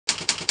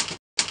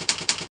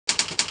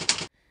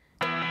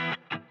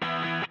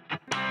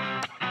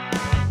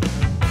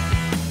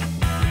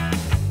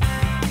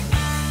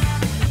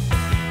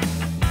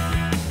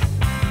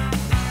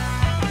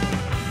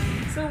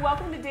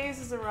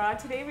Rod.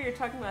 Today we are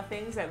talking about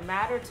things that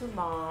matter to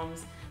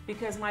moms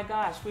because, my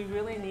gosh, we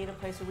really need a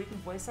place where we can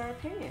voice our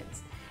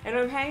opinions. And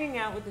I'm hanging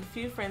out with a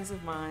few friends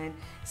of mine,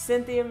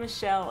 Cynthia,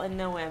 Michelle, and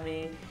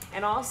Noemi,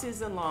 and all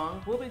season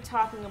long we'll be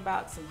talking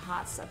about some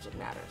hot subject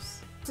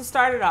matters. To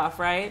start it off,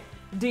 right?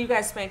 Do you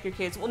guys spank your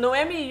kids? Well,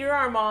 Noemi, you're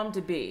our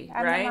mom-to-be,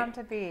 right? I'm the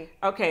mom-to-be.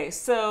 Okay,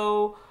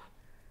 so...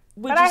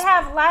 But I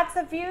have lots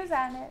of views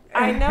on it.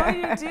 I know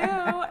you do.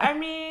 I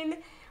mean, what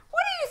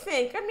do you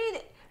think? I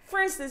mean, for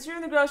instance, you're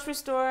in the grocery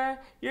store,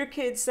 your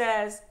kid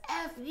says,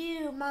 F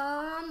you,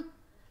 Mom.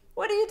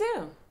 What do you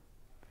do?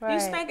 Right. You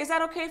spank? Is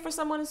that okay for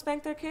someone to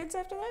spank their kids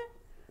after that?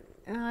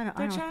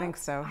 I don't think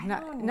so.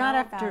 Not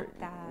after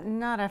that.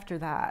 Not after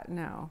that.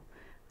 No,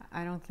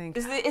 I don't think.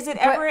 Is it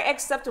ever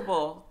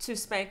acceptable to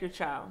spank your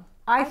child?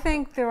 I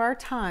think there are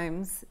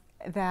times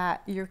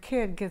that your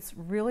kid gets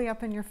really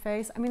up in your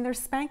face. I mean, there's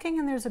spanking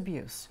and there's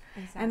abuse,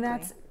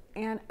 Exactly.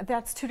 and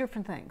that's two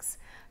different things.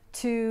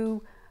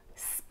 To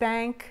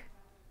spank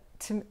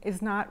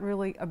is not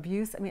really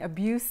abuse. I mean,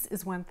 abuse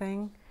is one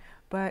thing.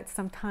 But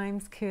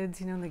sometimes kids,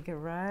 you know, they get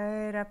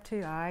right up to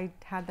you. I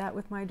had that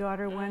with my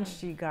daughter once.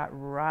 She got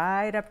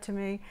right up to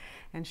me,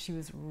 and she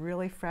was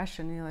really fresh.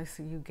 And you know,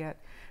 so you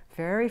get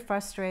very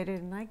frustrated.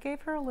 And I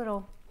gave her a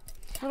little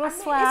slap.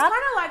 It's kind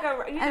of like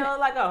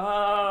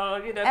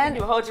can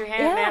you hold your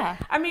hand there?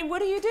 I mean, what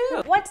do you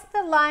do? What's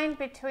the line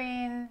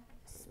between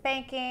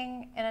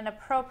spanking in an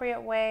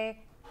appropriate way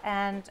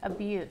and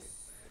abuse?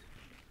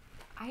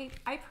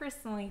 I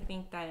personally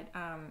think that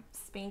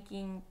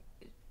spanking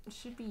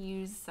should be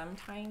used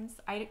sometimes.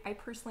 I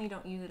personally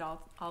don't use it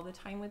all the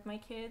time with my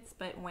kids,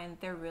 but when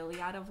they're really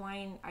out of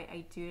line,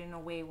 I do it in a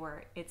way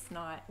where it's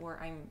not where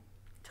I'm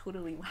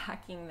totally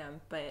whacking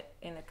them, but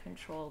in a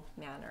controlled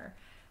manner.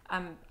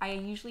 I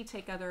usually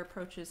take other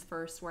approaches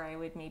first, where I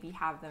would maybe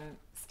have them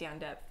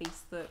stand up,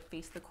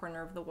 face the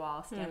corner of the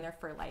wall, stand there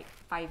for like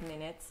 5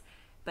 minutes.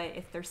 But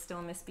if they're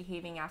still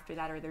misbehaving after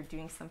that, or they're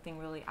doing something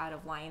really out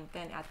of line,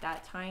 then at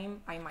that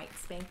time I might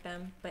spank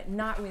them, but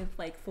not with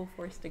like full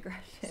forced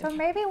aggression. So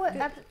maybe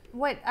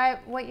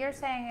what you're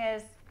saying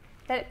is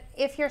that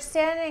if you're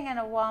standing in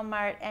a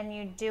Walmart and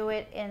you do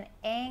it in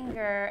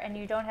anger and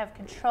you don't have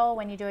control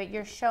when you do it,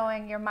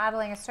 you're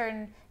modeling a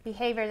certain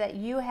behavior that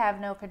you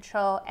have no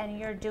control, and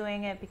you're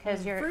doing it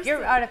because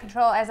you're out of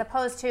control, as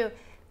opposed to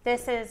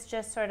this is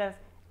just sort of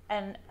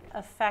an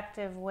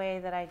effective way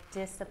that I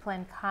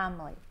discipline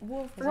calmly.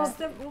 Well,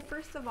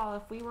 first of all,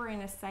 if we were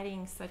in a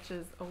setting such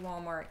as a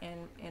Walmart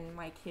and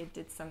my kid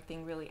did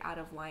something really out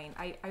of line,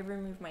 I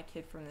remove my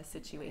kid from the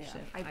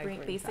situation. Yeah, I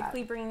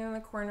basically bring them in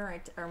the corner,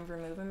 I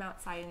remove them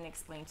outside and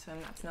explain to them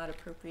that's not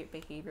appropriate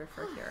behavior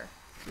for here.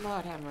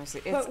 Lord have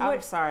mercy.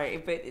 I'm sorry,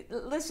 but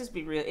let's just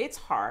be real. It's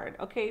hard,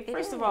 okay?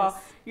 First of all,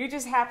 you're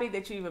just happy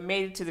that you even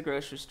made it to the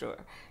grocery store.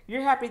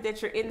 You're happy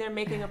that you're in there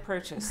making a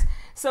purchase.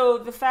 So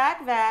the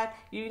fact that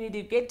you need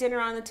to get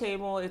dinner on the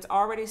table, it's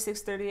already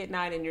 6:30 at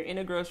night, and you're in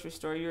a grocery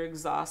store, you're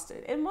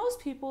exhausted. And most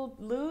people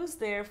lose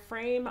their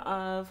frame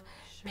of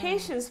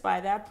patience by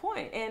that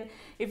point. And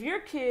if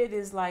your kid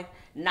is like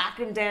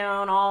knocking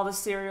down all the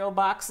cereal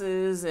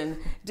boxes and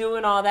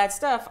doing all that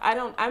stuff,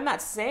 I'm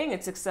not saying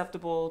it's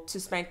acceptable to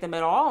spank them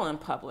at all in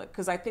public,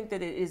 because I think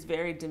that it is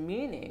very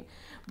demeaning.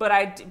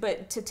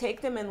 But to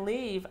take them and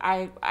leave,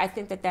 I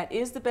think that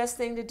is the best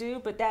thing to do,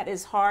 but that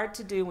is hard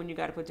to do when you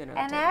got to put dinner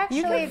on the table.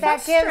 And actually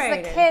that gives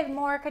the kid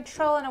more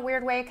control in a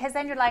weird way, because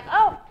then you're like,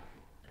 oh,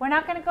 we're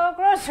not going to go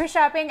grocery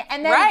shopping,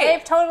 and then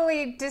they've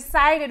totally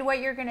decided what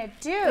you're going to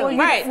do.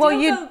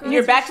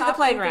 You're back to the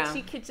playground. But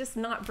you could just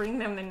not bring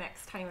them the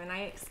next time, and I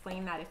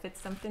explain that if it's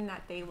something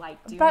that they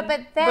like doing. But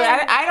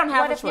I don't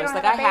have a choice.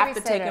 Like, I have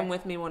to take him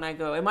with me when I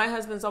go. And my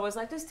husband's always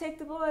like, just take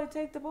the boy,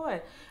 take the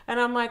boy. And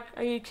I'm like,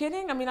 are you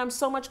kidding? I mean, I'm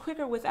so much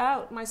quicker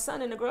without my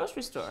son in the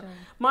grocery store.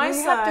 Sure.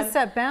 You have to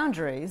set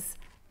boundaries.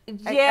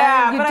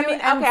 Yeah, but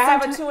I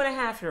have a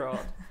 2.5-year-old.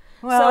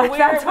 Well, so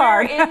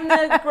we're in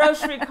the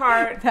grocery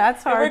cart.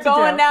 That's hard. We're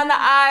going down the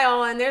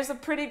aisle, and there's a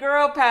pretty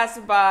girl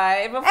passing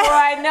by. And before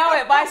I know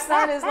it, my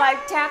son is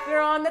like tapping her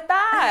on the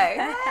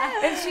thigh.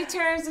 And she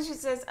turns and she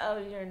says, "Oh,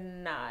 you're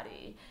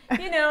naughty."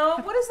 You know,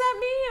 what does that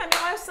mean? I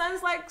mean, my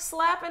son's like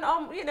slapping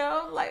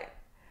like.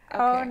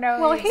 Okay. Oh no!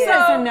 Well, he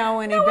doesn't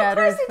know any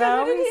better, of course he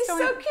though. Doesn't. He's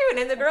so cute,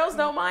 and the girls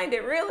don't mind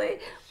it really.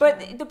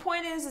 But the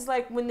point is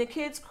like when the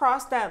kids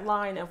cross that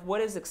line of what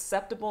is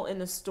acceptable in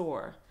the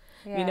store.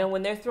 Yeah. You know,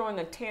 when they're throwing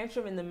a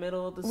tantrum in the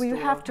middle of the store, you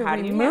have to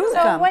remove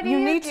them. So what do you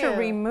you need do? to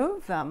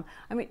remove them.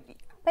 I mean,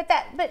 but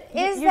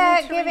is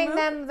that giving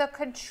them the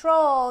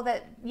control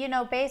that, you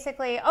know,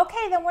 basically,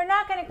 okay, then we're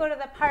not going to go to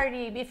the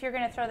party if you're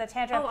going to throw the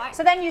tantrum.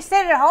 So then you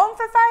sit at home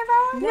for 5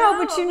 hours?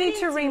 No, but you need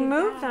to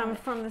remove them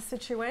from the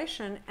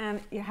situation,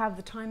 and you have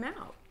the time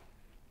out.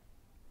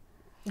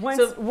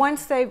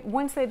 Once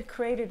they've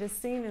created a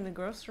scene in the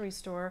grocery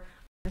store,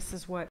 this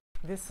is what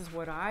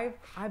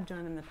I've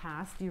done in the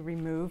past. You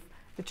remove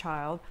the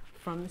child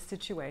from the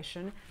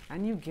situation,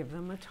 and you give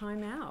them a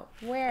timeout.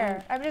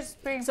 Where? I'm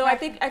just bringing. So I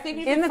think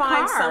you can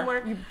find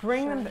somewhere you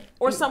bring them,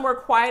 or somewhere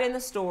quiet in the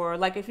store.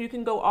 Like if you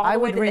can go all the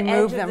way to the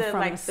edge of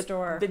the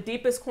store, the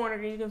deepest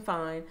corner you can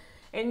find,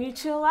 and you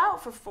chill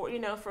out for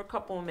for a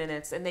couple of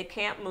minutes, and they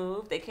can't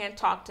move, they can't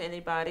talk to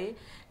anybody.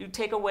 You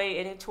take away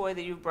any toy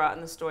that you brought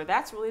in the store.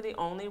 That's really the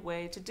only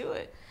way to do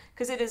it,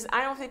 because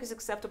I don't think it's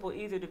acceptable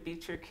either to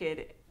beat your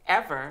kid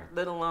ever,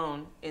 let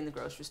alone in the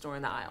grocery store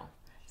in the aisle.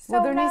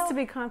 Well, there needs to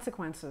be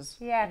consequences.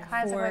 Yeah,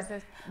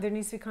 consequences. There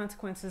needs to be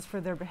consequences for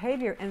their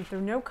behavior. And if there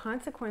are no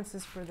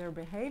consequences for their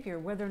behavior,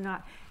 whether or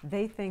not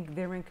they think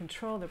they're in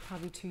control, they're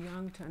probably too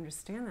young to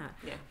understand that.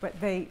 Yeah. But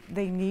they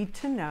need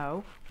to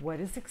know what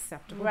is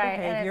acceptable Right,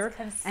 behavior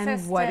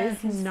and what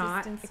is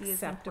not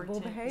acceptable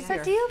behavior.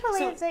 So do you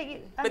believe that you...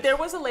 But there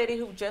was a lady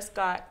who just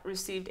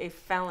received a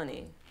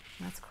felony.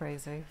 That's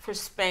crazy. For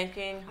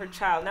spanking her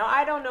child. Now,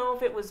 I don't know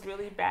if it was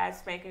really bad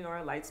spanking or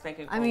a light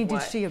spanking. I mean,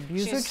 did she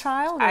abuse her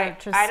child?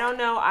 I don't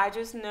know. I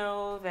just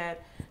know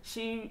that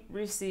she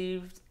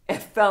received a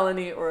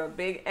felony or a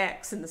big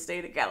X in the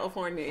state of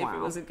California, if it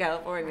was in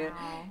California,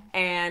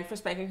 and for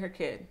spanking her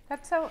kid.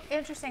 That's so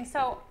interesting.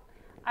 So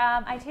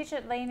I teach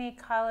at Laney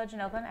College in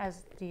Oakland,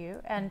 as do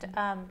you, and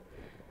some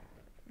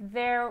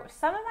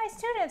of my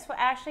students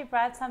actually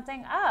brought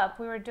something up.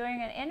 We were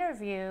doing an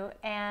interview,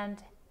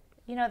 and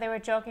they were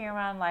joking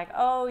around like,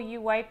 oh,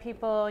 you white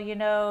people,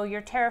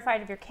 you're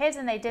terrified of your kids.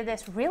 And they did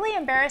this really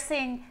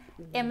embarrassing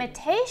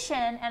imitation.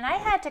 And I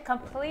had to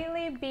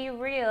completely be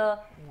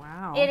real.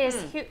 Wow.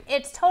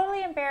 It's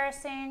totally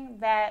embarrassing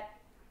that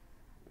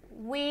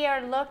we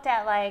are looked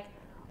at like,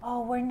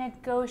 oh, we're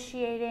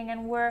negotiating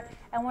and we're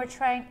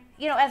trying,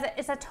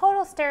 it's a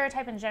total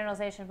stereotype and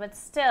generalization, but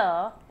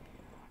still,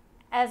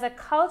 as a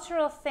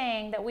cultural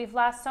thing that we've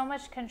lost so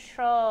much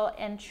control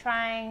in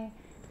trying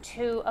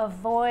to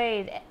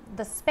avoid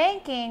the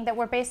spanking, that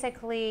we're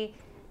basically,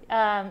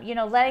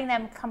 letting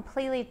them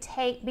completely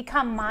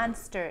become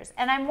monsters.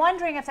 And I'm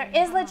wondering if there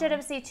is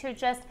legitimacy to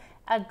just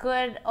a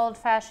good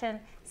old-fashioned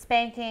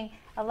spanking.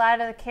 A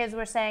lot of the kids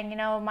were saying,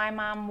 my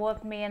mom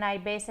whooped me, and I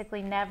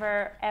basically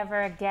never,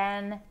 ever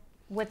again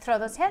would throw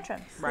those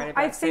tantrums. Right.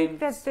 I think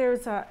that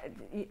there's the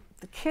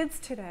kids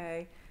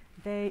today,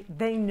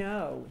 they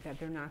know that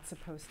they're not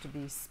supposed to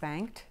be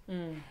spanked.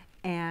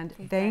 And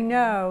they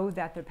know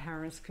that their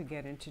parents could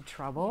get into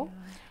trouble.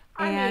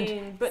 Yeah.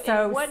 But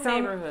so in what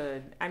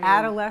neighborhood?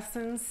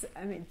 Adolescents,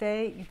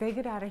 they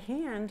get out of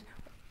hand,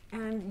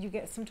 and you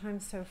get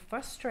sometimes so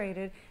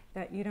frustrated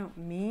that you don't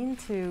mean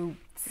to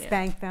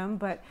spank them,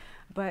 but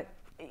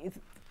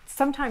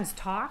sometimes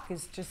talk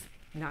is just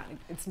not.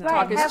 It's not.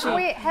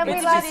 Right. Have we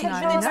lost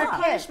control of our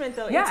punishment,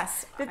 though?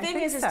 Yes. The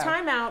thing is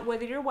timeout,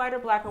 whether you're white or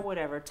black or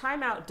whatever,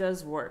 timeout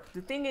does work. The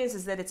thing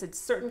is that it's a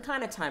certain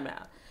kind of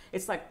timeout.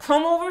 It's like,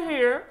 come over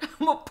here,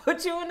 I'm going to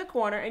put you in the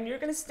corner, and you're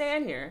going to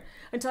stand here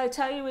until I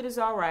tell you it is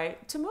all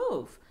right to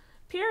move.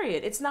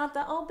 Period. It's not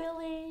the, oh,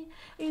 Billy,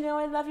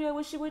 I love you, I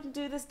wish you wouldn't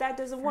do this. That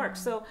doesn't work.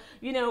 So,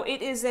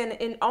 it is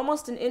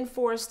almost an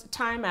enforced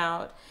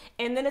timeout,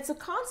 and then it's a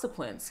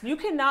consequence. You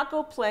cannot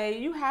go play.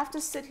 You have to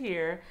sit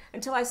here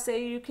until I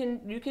say you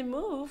can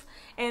move.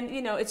 And,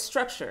 it's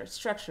structure,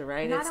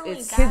 right? Not only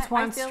kids that,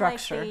 want I feel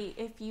structure. Like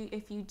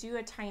if you do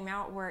a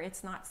timeout where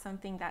it's not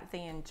something that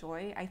they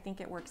enjoy, I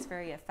think it works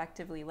very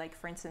effectively. Like,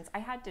 for instance, I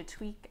had to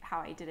tweak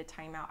how I did a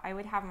timeout. I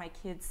would have my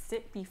kids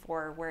sit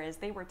before, whereas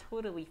they were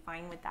totally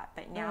fine with that.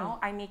 But now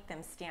I make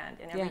them stand,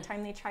 and every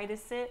time they try to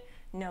sit,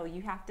 no,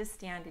 you have to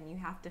stand and you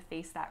have to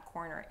face that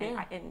corner.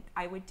 And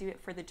I would do it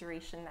for the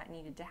duration that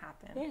needed to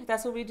happen. Yeah,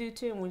 that's what we do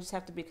too, and we just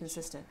have to be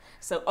consistent.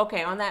 So,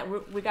 okay, on that,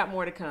 we got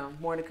more to come,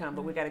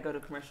 but we got to go to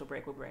commercial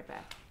break. We'll be right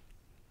back.